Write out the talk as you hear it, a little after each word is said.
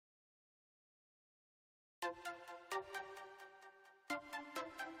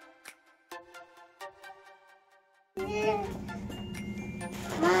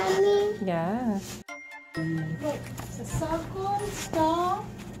Mommy. Yeah. Look, it's a circle, star,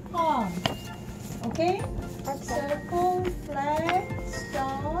 heart. Okay? Circle, flag,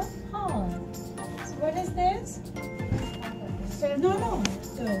 star, heart. So what is this? No, no.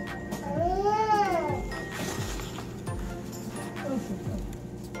 Good.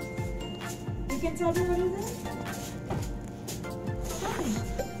 You can tell me what is it?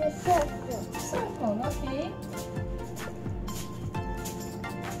 It's a circle. Circle, okay.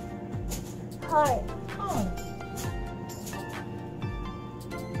 Heart. Heart.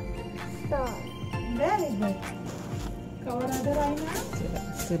 Star. Very good. Cover other eye now.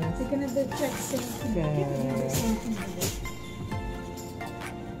 So that's Take another check same thing. Good. Give me the same thing with it.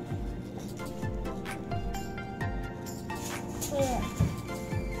 Here.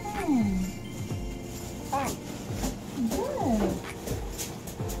 F. Good.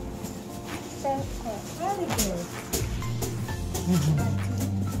 Circle. Very good.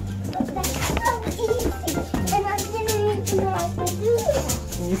 That's so easy. And I didn't even know I could do that.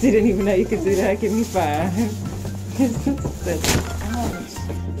 you didn't even know you could do that. Give me 5.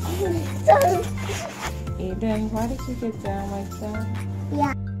 So, Eden, why did you get down like that?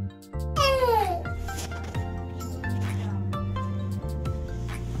 yeah.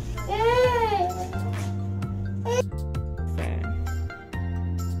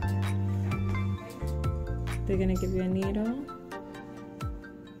 They're gonna give you a needle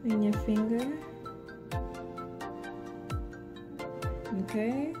in your finger.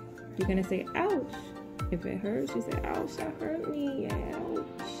 Okay? You're gonna say ouch. If it hurts, you say ouch, that hurt me. Yeah, ouch.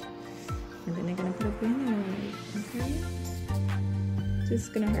 And then they're gonna put a bandage on it. Okay?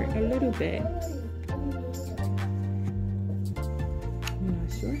 Just gonna hurt a little bit. I'm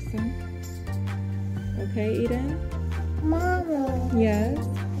not sure, son. Okay, Eden? Mama. Yes.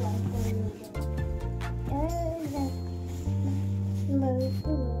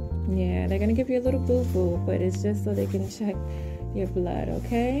 Yeah, they're gonna give you a little boo-boo, but it's just so they can check your blood,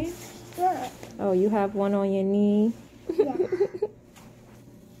 okay? Yeah. Oh, you have one on your knee? Yeah.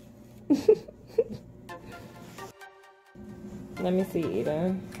 Let me see,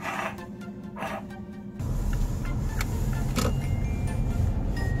 Eden.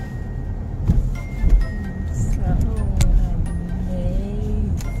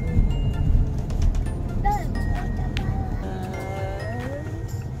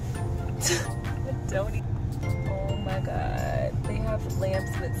 Oh my god, they have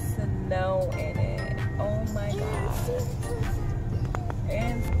lamps with snow in it. Oh my god.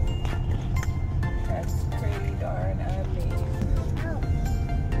 And that's pretty darn amazing.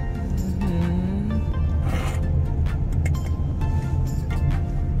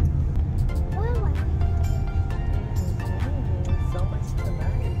 So much to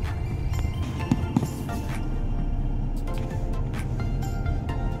like.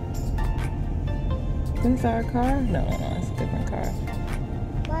 Is this our car? No, it's a different car.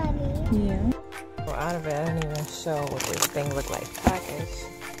 Mommy. Yeah. Well, out of it, I didn't even show what this thing looked like packaged.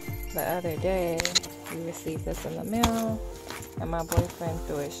 The other day, we received this in the mail, and my boyfriend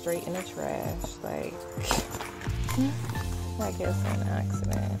threw it straight in the trash. Like, I guess an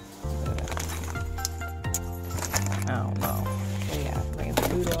accident. I don't know. But yeah, bring the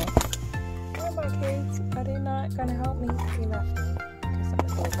food off. Oh, my kids, are they not gonna help me? They left me. Guess I'm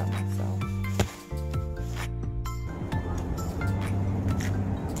gonna go by myself.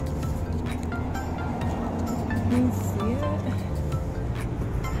 You see it?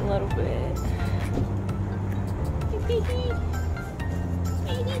 A little bit.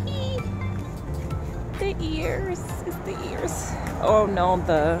 The ears. It's the ears. Oh no,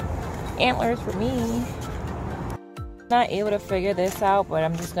 the antlers for me. Not able to figure this out, but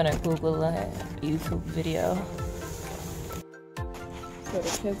I'm just gonna Google a YouTube video. So the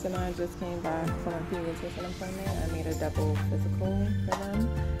kids and I just came back from a pediatrician appointment. I made a double physical for them,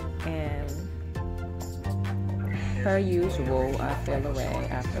 and per usual, I feel away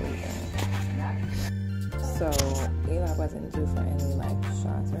after leaving. So Eli wasn't due for any like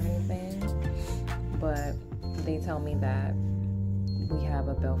shots or anything, but they tell me that we have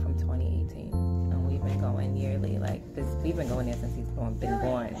a bill from 2018, and we've been going yearly like this. We've been going there since he's been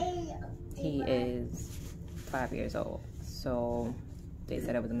born. He is 5 years old, so they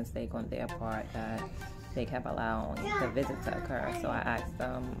said it was a mistake on their part that they kept allowing the visit to occur. So I asked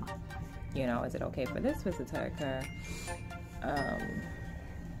them, you know, is it okay for this visit to occur?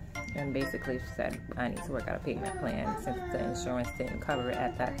 And basically said I need to work out a payment plan since the insurance didn't cover it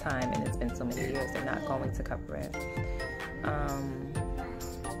at that time, and it's been so many years they're not going to cover it.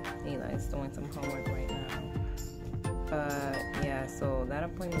 Eli Eli's doing some homework right now. Yeah, so that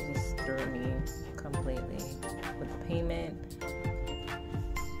appointment just threw me completely. With the payment,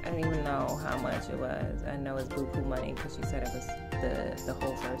 I don't even know how much it was. I know it's buku money because she said it was the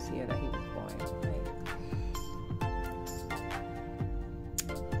whole first year that he was born.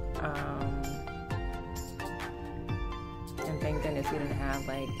 And thank goodness he didn't have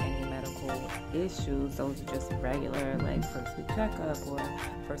like any medical issues. Those are just regular like first week checkup or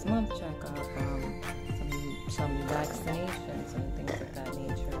first month checkup, some vaccinations and things of that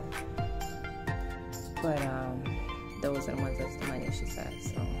nature. But those are the ones that's the money, she said.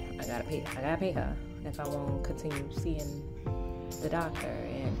 So I gotta pay her if I won't continue seeing the doctor,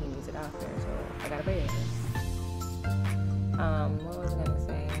 and he needs a doctor, so I gotta pay her. What was I gonna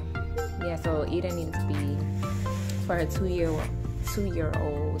say? Yeah, so Eden needed to be for her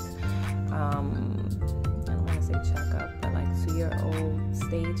 2-year-old. I don't want to say checkup, but like 2-year-old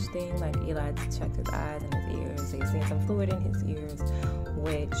stage thing. Like Eli checked his eyes and his ears. They seen some fluid in his ears,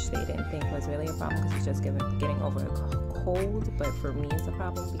 which they didn't think was really a problem because he's just getting over a cold. But for me, it's a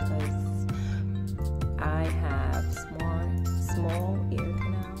problem because I have small ear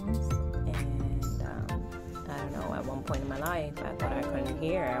canals, and I don't know. At one point in my life, I thought I couldn't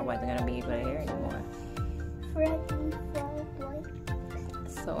hear. I wasn't gonna be able to hear anymore.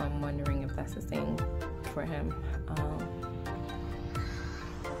 So I'm wondering if that's the same for him. I'm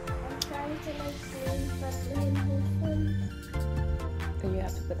trying to like You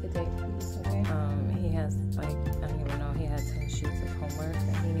have to put the date, please, okay? He has like, I don't even know, he had 10 sheets of homework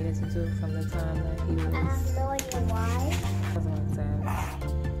that he needed to do from the time that he was. I have no idea why.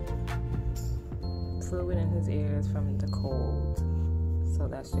 Fluid in his ears from the cold, so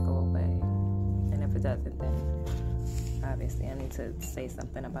that should go away. And if it doesn't, then obviously I need to say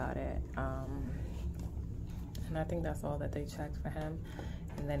something about it. And I think that's all that they checked for him.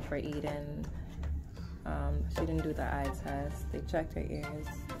 And then for Eden, she didn't do the eye test. They checked her ears,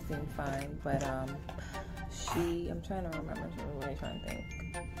 seemed fine, but I'm trying to remember, I'm really trying to think.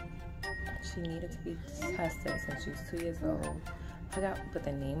 She needed to be tested since she's 2 years old. I forgot what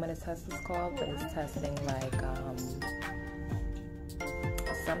the name of the test is called, but it's testing like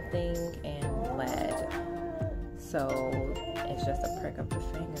something in lead. So it's just a prick of the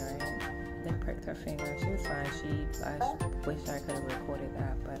finger, and they pricked her finger. She was fine. I wish I could have recorded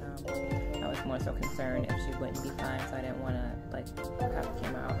that, but I was more so concerned if she wouldn't be fine, so I didn't want to like have the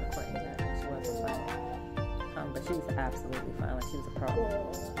camera out recording that, and she wasn't fine. But she was absolutely fine. Like she was a pro.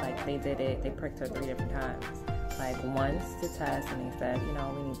 Like they did it. They pricked her 3 different times. Like once to test, and they said, you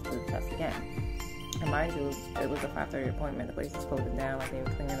know, we need to do the test again. And mind you, it was a 5:30 appointment. The place was closing down. Like they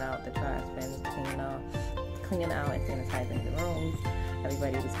were cleaning out the trash bins, cleaning out and sanitizing the rooms.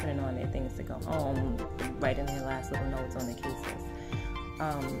 Everybody was putting on their things to go home, writing their last little notes on their cases.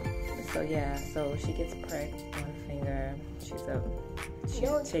 So yeah, so she gets pricked on the finger. She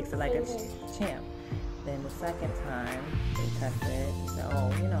shakes it like a champ. Then the second time they tested, they said,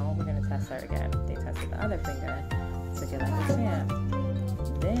 oh, you know, we're gonna test her again. They tested the other finger, took it like a champ.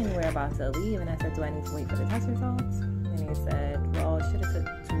 Then we're about to leave, and I said, do I need to wait for the test results? And he said, well, it should have took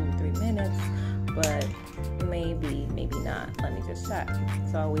 2 or 3 minutes, but maybe not. Let me just check.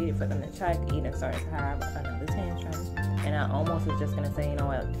 So I waited for them to check. Eden started to have another tantrum, and I almost was just gonna say, you know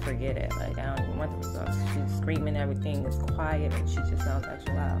what, forget it. Like I don't even want the results. She's screaming, everything is quiet, and she just sounds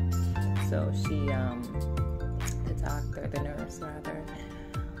extra loud. So she, the nurse rather,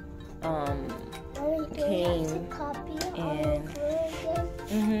 came and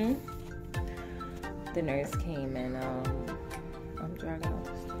the nurse came and I'm dragging out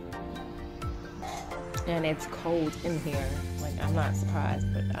this. And it's cold in here. Like I'm not surprised,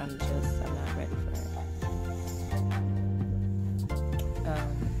 but I'm not ready for it.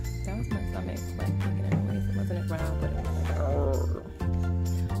 That was my stomach, like making a noise. It wasn't a growl, but it was like,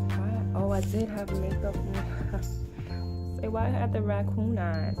 oh, I did have makeup. Say, why I had the raccoon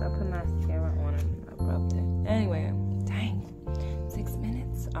eyes? I put mascara on and I rubbed it. Anyway, dang, 6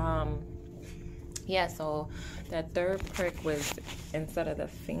 minutes. Yeah, so that third prick was, instead of the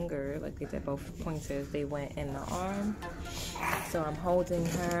finger, like they did both pointers, they went in the arm. So I'm holding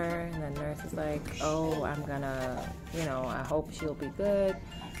her, and the nurse is like, oh, I'm gonna, you know, I hope she'll be good.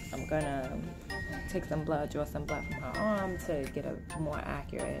 I'm gonna take some blood, draw some blood from her arm to get a more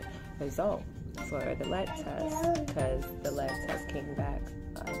accurate result for the lead test, because the lead test came back,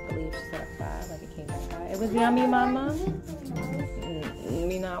 I believe she said a 5, like it came back high. It was yummy, mama.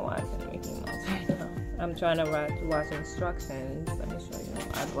 Me not watching Mickey Mouse right now. I'm trying to watch instructions. Let me show you.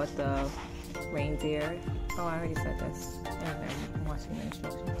 I bought the reindeer. Oh, I already said this. Anyway, I'm watching the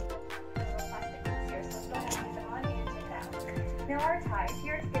instructions. Now our ties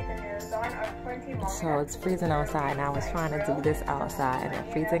here to get the nose So it's freezing outside, and I was trying to do this outside, and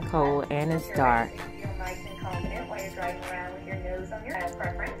it's freezing cold, and it's dark.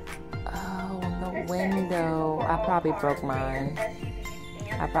 Oh, the window. I probably broke mine.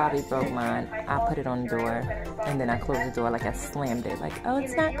 I put it on the door, and then I closed the door like I slammed it. Like, oh,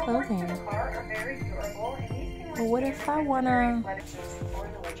 it's not closing. But what if I wanna?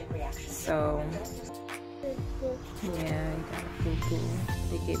 So, yeah, you got a poo-poo.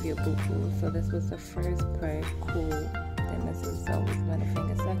 They gave you a poo-poo. So this was the first prick. Cool. Then this is always middle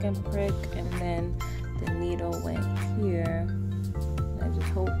finger. Second prick, and then the needle went here. I just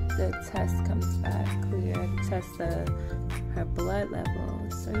hope the test comes back clear. Test her blood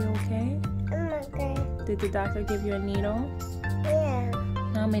levels. Are you okay? I'm okay. Did the doctor give you a needle? Yeah.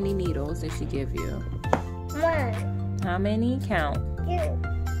 How many needles did she give you? 1, How many? Count. 2,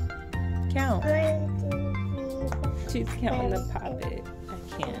 Count. 1, 2, 3, 4. She's counting the poppet.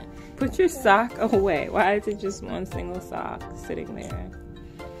 I can't. Put your sock away. Why is it just one single sock sitting there?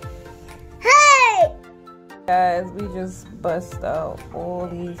 Hey! Guys, we just bust out all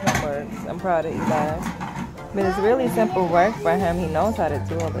these homeworks. I'm proud of you guys. But it's really simple work for him. He knows how to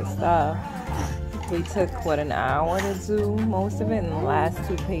do all this stuff. We took, what, an hour to do most of it. And the last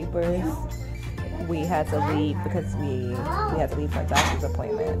 2 papers, we had to leave because we had to leave for a doctor's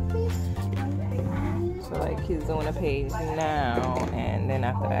appointment. So, like, he's doing a page now. And then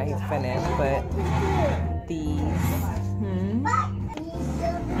after that, he's finished. But these...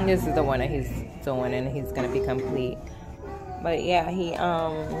 This is the one that he's doing, and he's gonna be complete. But yeah, he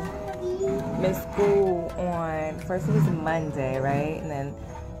missed school on, first it was Monday, right? And then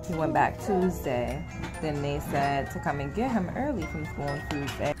he went back Tuesday. Then they said to come and get him early from school on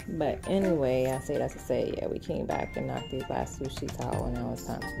Tuesday. But anyway, I say that to say, yeah, we came back and knocked these last 2 sheets out, and now it's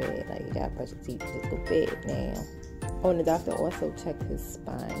time for bed. Like, you gotta brush your teeth, just go to bed now. Oh, and the doctor also checked his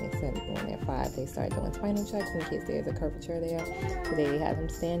spine. They said when they're 5, they start doing spinal checks in case there's a curvature there. So they have him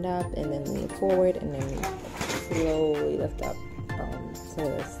stand up and then lean forward and then slowly lift up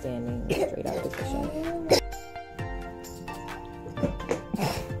to a standing straight out position.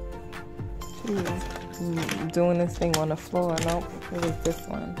 Doing this thing on the floor. Nope, it was this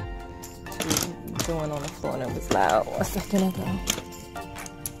one. She was doing on the floor and it was loud a second ago.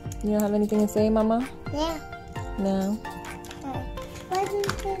 You don't have anything to say, Mama? Yeah. No. What is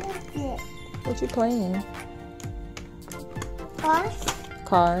it? What you playing? Cars?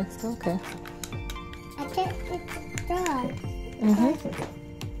 Cards. Okay. I think it's a dog.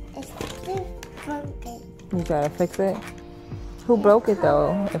 It's still broken. You try to fix it? Who broke it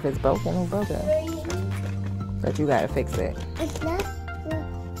though? If it's broken, who broke it? But you gotta fix it. It's not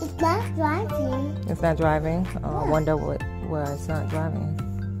driving. It's not driving? Oh, I wonder why it's not driving.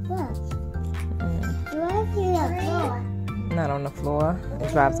 Look. Driving on the floor. Not on the floor. It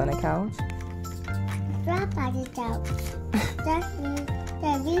drives on the couch. Drive on the couch. That means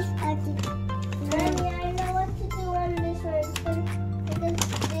that these are the... Mommy, I know